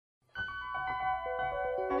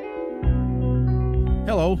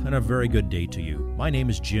Hello, and a very good day to you. My name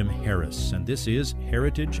is Jim Harris, and this is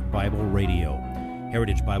Heritage Bible Radio.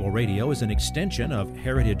 Heritage Bible Radio is an extension of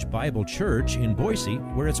Heritage Bible Church in Boise,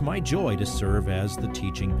 where it's my joy to serve as the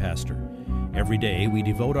teaching pastor. Every day, we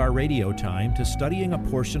devote our radio time to studying a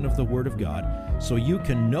portion of the Word of God so you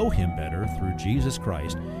can know Him better through Jesus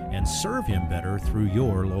Christ and serve Him better through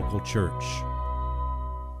your local church.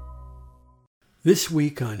 This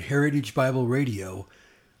week on Heritage Bible Radio,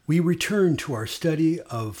 we return to our study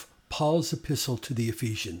of Paul's epistle to the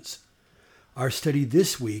Ephesians. Our study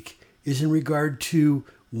this week is in regard to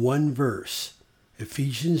one verse,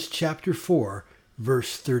 Ephesians chapter 4,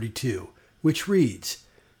 verse 32, which reads,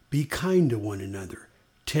 "Be kind to one another,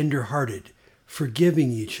 tenderhearted,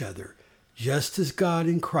 forgiving each other, just as God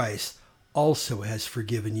in Christ also has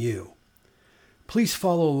forgiven you." Please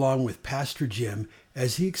follow along with Pastor Jim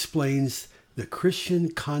as he explains the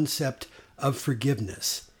Christian concept of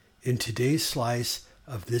forgiveness in today's slice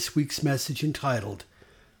of this week's message entitled,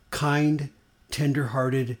 Kind,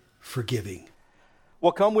 Tenderhearted, Forgiving.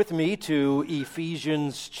 Well, come with me to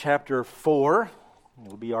Ephesians chapter 4. It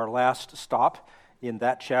will be our last stop in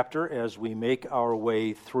that chapter as we make our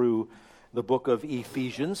way through the book of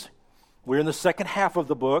Ephesians. We're in the second half of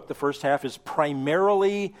the book. The first half is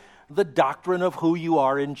primarily the doctrine of who you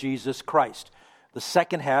are in Jesus Christ. The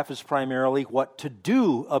second half is primarily what to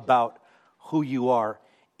do about who you are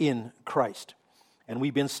in Christ. And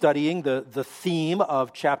we've been studying the theme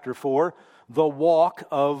of chapter 4, the walk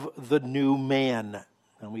of the new man.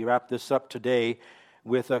 And we wrap this up today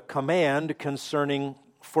with a command concerning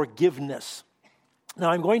forgiveness. Now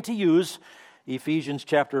I'm going to use Ephesians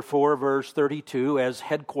chapter 4, verse 32 as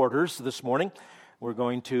headquarters this morning. We're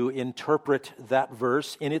going to interpret that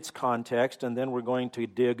verse in its context, and then we're going to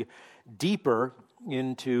dig deeper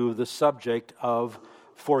into the subject of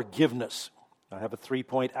forgiveness. I have a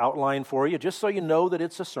 3-point outline for you, just so you know that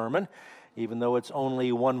it's a sermon, even though it's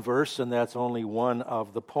only one verse, and that's only one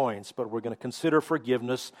of the points. But we're going to consider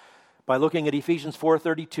forgiveness by looking at Ephesians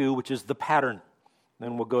 4:32, which is the pattern.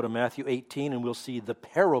 Then we'll go to Matthew 18, and we'll see the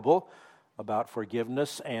parable about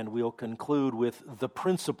forgiveness, and we'll conclude with the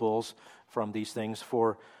principles from these things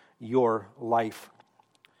for your life.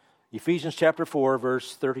 Ephesians chapter 4,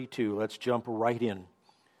 verse 32. Let's jump right in.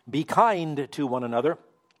 Be kind to one another,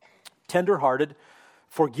 tenderhearted,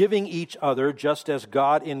 forgiving each other, just as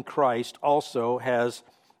God in Christ also has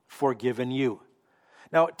forgiven you.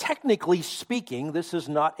 Now, technically speaking, this is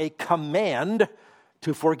not a command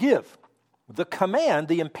to forgive. The command,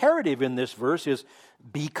 the imperative in this verse is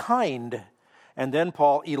be kind. And then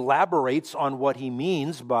Paul elaborates on what he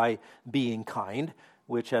means by being kind,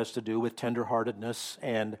 which has to do with tenderheartedness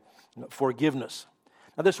and forgiveness.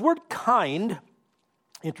 Now, this word kind,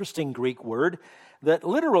 interesting Greek word, that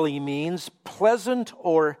literally means pleasant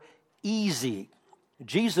or easy.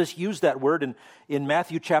 Jesus used that word in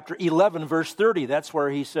Matthew chapter 11, verse 30. That's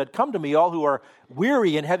where he said, "Come to me, all who are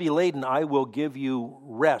weary and heavy laden, I will give you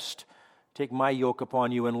rest. Take my yoke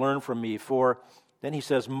upon you and learn from me, for," then he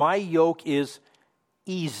says, "my yoke is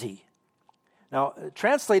easy." Now,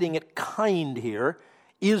 translating it kind here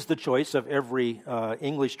is the choice of every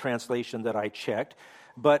English translation that I checked,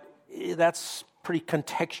 but that's pretty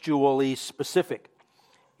contextually specific.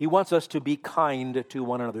 He wants us to be kind to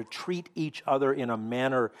one another, treat each other in a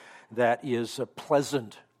manner that is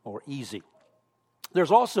pleasant or easy. There's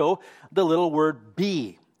also the little word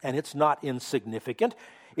be, and it's not insignificant.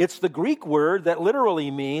 It's the Greek word that literally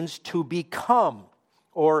means to become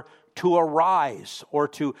or to arise or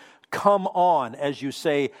to come on, as you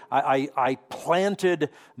say, I planted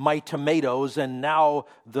my tomatoes and now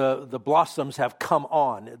the blossoms have come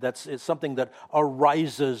on. It's something that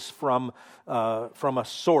arises from a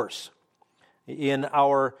source. In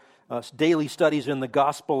our daily studies in the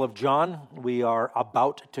Gospel of John, we are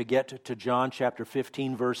about to get to John chapter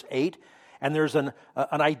 15, verse 8, and there's an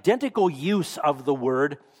identical use of the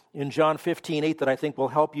word in John 15:8 that I think will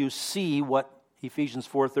help you see what Ephesians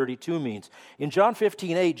 4:32 means. In John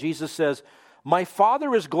 15:8, Jesus says, "My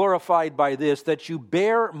Father is glorified by this, that you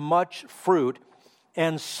bear much fruit,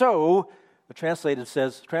 and so," the translation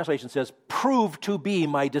says, "prove to be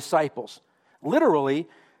my disciples." Literally,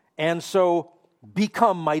 "and so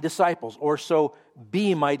become my disciples," or "so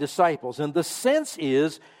be my disciples." And the sense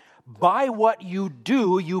is, by what you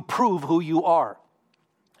do, you prove who you are.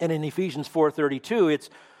 And in Ephesians 4:32, it's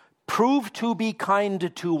prove to be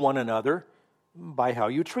kind to one another by how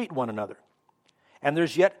you treat one another. And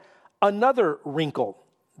there's yet another wrinkle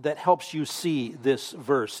that helps you see this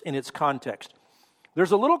verse in its context.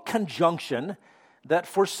 There's a little conjunction that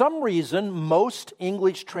for some reason most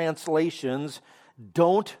English translations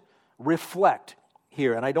don't reflect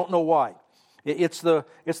here, and I don't know why. It's the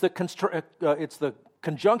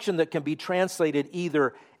conjunction that can be translated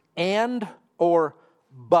either and or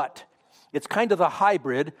but. It's kind of the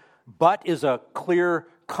hybrid. But is a clear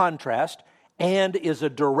contrast, and is a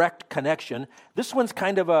direct connection. This one's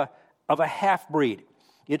kind of a half-breed.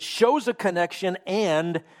 It shows a connection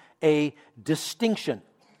and a distinction.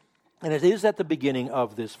 And it is at the beginning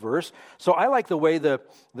of this verse. So I like the way the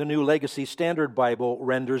New Legacy Standard Bible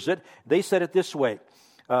renders it. They said it this way.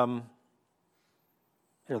 There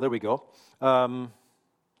we go. No,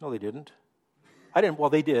 they didn't.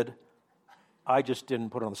 Well, they did. I just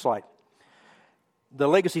didn't put it on the slide. The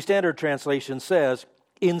Legacy Standard Translation says,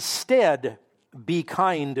 instead, be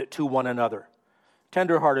kind to one another.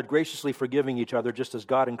 Tenderhearted, graciously forgiving each other, just as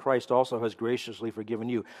God in Christ also has graciously forgiven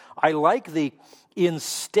you. I like the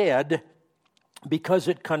instead because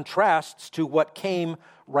it contrasts to what came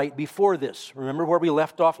right before this. Remember where we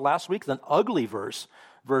left off last week? An ugly verse,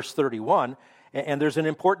 verse 31. And there's an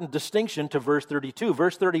important distinction to verse 32.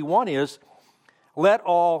 Verse 31 is, let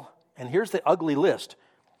all, and here's the ugly list,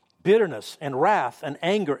 bitterness and wrath and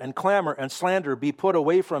anger and clamor and slander be put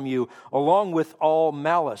away from you, along with all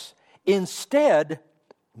malice. Instead,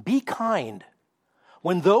 be kind.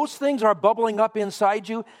 When those things are bubbling up inside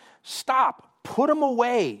you, stop. Put them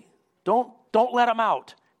away. Don't let them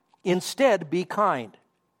out. Instead, be kind.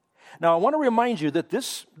 Now, I want to remind you that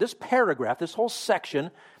this paragraph, this whole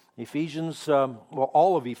section, Ephesians,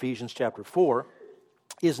 all of Ephesians chapter 4,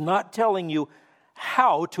 is not telling you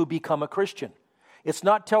how to become a Christian. It's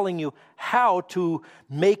not telling you how to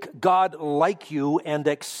make God like you and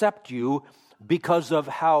accept you because of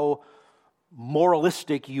how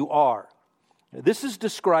moralistic you are. This is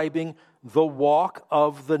describing the walk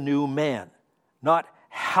of the new man. Not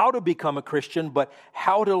how to become a Christian, but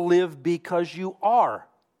how to live because you are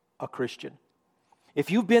a Christian.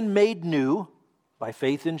 If you've been made new by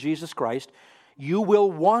faith in Jesus Christ, you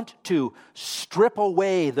will want to strip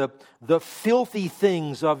away the filthy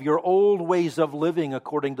things of your old ways of living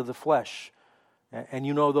according to the flesh. And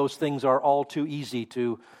you know those things are all too easy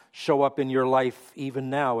to show up in your life even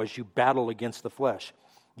now as you battle against the flesh.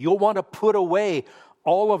 You'll want to put away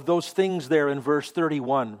all of those things there in verse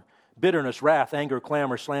 31. Bitterness, wrath, anger,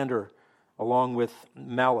 clamor, slander, along with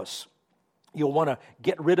malice. You'll want to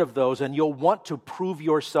get rid of those, and you'll want to prove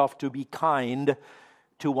yourself to be kind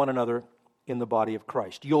to one another in the body of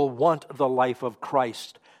Christ. You'll want the life of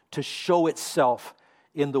Christ to show itself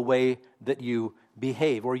in the way that you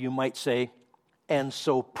behave, or you might say, and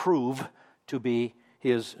so prove to be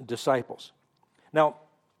his disciples. Now,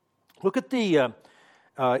 look at the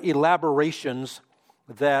elaborations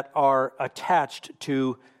that are attached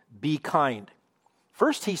to be kind.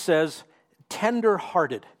 First, he says,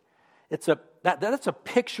 tenderhearted. That's a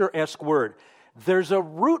picturesque word. There's a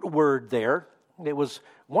root word there. It was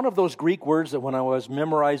one of those Greek words that when I was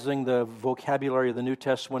memorizing the vocabulary of the New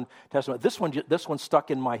Testament, this one stuck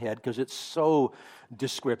in my head because it's so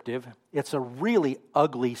descriptive. It's a really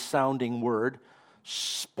ugly sounding word,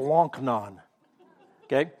 splonknon.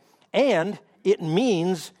 Okay? And it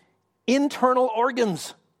means internal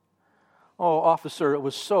organs. Oh, officer, it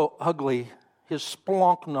was so ugly. His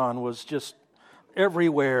splonknon was just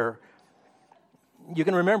everywhere. You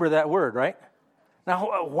can remember that word, right?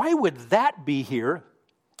 Now, why would that be here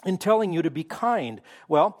in telling you to be kind?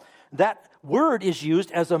 Well, that word is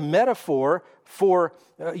used as a metaphor for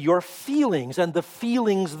your feelings and the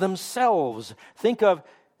feelings themselves. Think of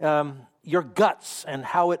your guts and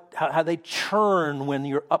how they churn when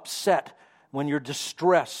you're upset, when you're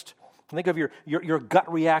distressed. Think of your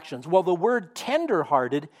gut reactions. Well, the word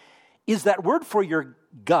tenderhearted is that word for your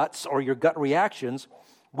guts or your gut reactions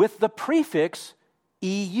with the prefix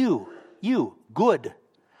EU, good.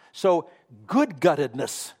 So,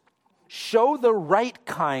 good-guttedness. Show the right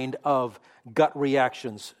kind of gut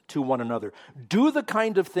reactions to one another. Do the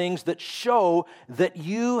kind of things that show that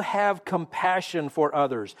you have compassion for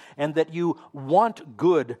others and that you want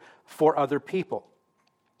good for other people.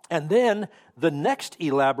 And then the next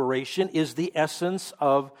elaboration is the essence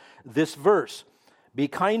of this verse. Be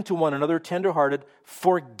kind to one another, tenderhearted,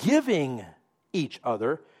 forgiving each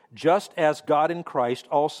other, just as God in Christ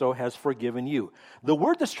also has forgiven you. The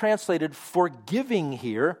word that's translated forgiving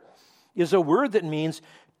here is a word that means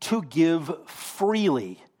to give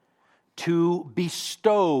freely, to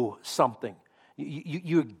bestow something.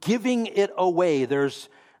 You're giving it away. There's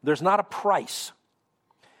not a price.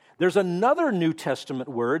 There's another New Testament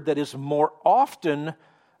word that is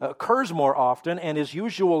occurs more often, and is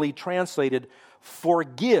usually translated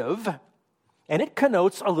forgive, and it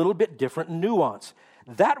connotes a little bit different nuance.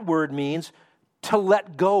 That word means to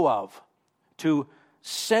let go of, to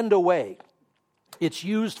send away. It's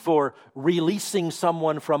used for releasing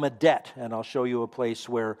someone from a debt, and I'll show you a place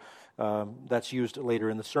where that's used later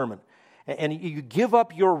in the sermon. And you give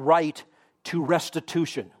up your right to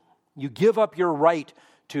restitution. You give up your right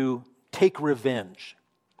to take revenge.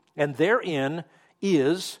 And therein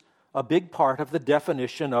is a big part of the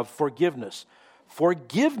definition of forgiveness.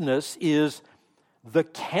 Forgiveness is the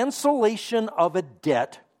cancellation of a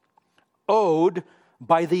debt owed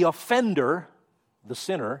by the offender, the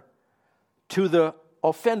sinner, to the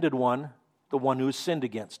offended one, the one who is sinned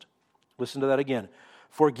against. Listen to that again.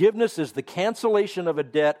 Forgiveness is the cancellation of a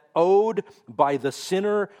debt owed by the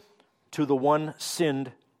sinner to the one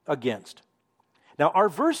sinned against. Now, our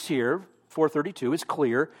verse here, 4:32, is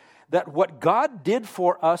clear that what God did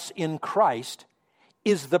for us in Christ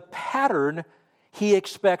is the pattern He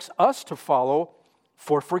expects us to follow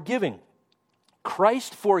for forgiving.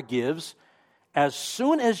 Christ forgives as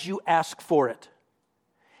soon as you ask for it.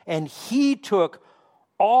 And He took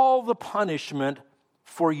all the punishment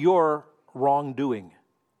for your wrongdoing.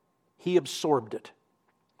 He absorbed it.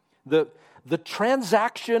 The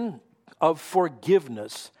transaction of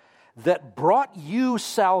forgiveness that brought you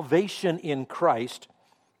salvation in Christ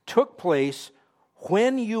took place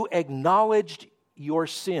when you acknowledged your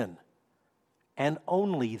sin, and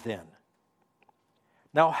only then.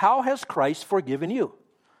 Now, how has Christ forgiven you?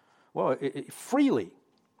 Well, freely.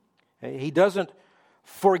 He doesn't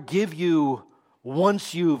forgive you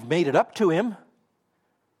once you've made it up to Him.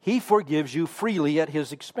 He forgives you freely at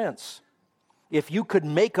His expense. If you could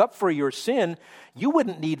make up for your sin, you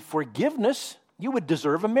wouldn't need forgiveness. You would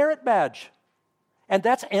deserve a merit badge. And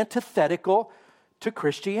that's antithetical to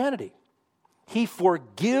Christianity. He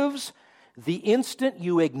forgives the instant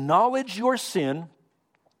you acknowledge your sin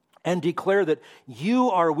and declare that you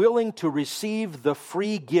are willing to receive the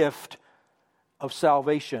free gift of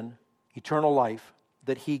salvation, eternal life,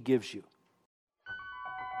 that He gives you.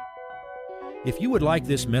 If you would like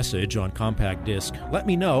this message on compact disc, let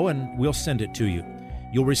me know and we'll send it to you.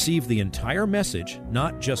 You'll receive the entire message,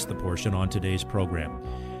 not just the portion on today's program.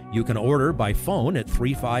 You can order by phone at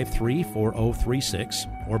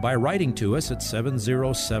 353-4036 or by writing to us at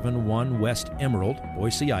 7071 West Emerald,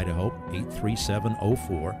 Boise, Idaho,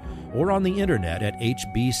 83704, or on the internet at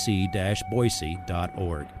hbc-boise.org.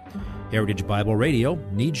 Heritage Bible Radio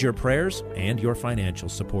needs your prayers and your financial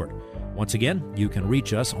support. Once again, you can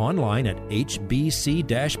reach us online at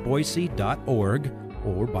hbc-boise.org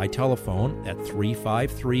or by telephone at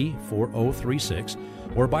 353-4036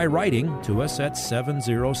 or by writing to us at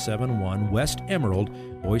 7071 West Emerald,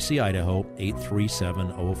 Boise, Idaho,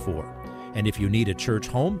 83704. And if you need a church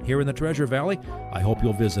home here in the Treasure Valley, I hope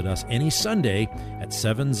you'll visit us any Sunday at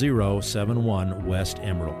 7071 West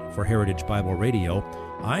Emerald. For Heritage Bible Radio,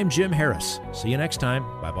 I'm Jim Harris. See you next time.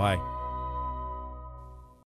 Bye-bye.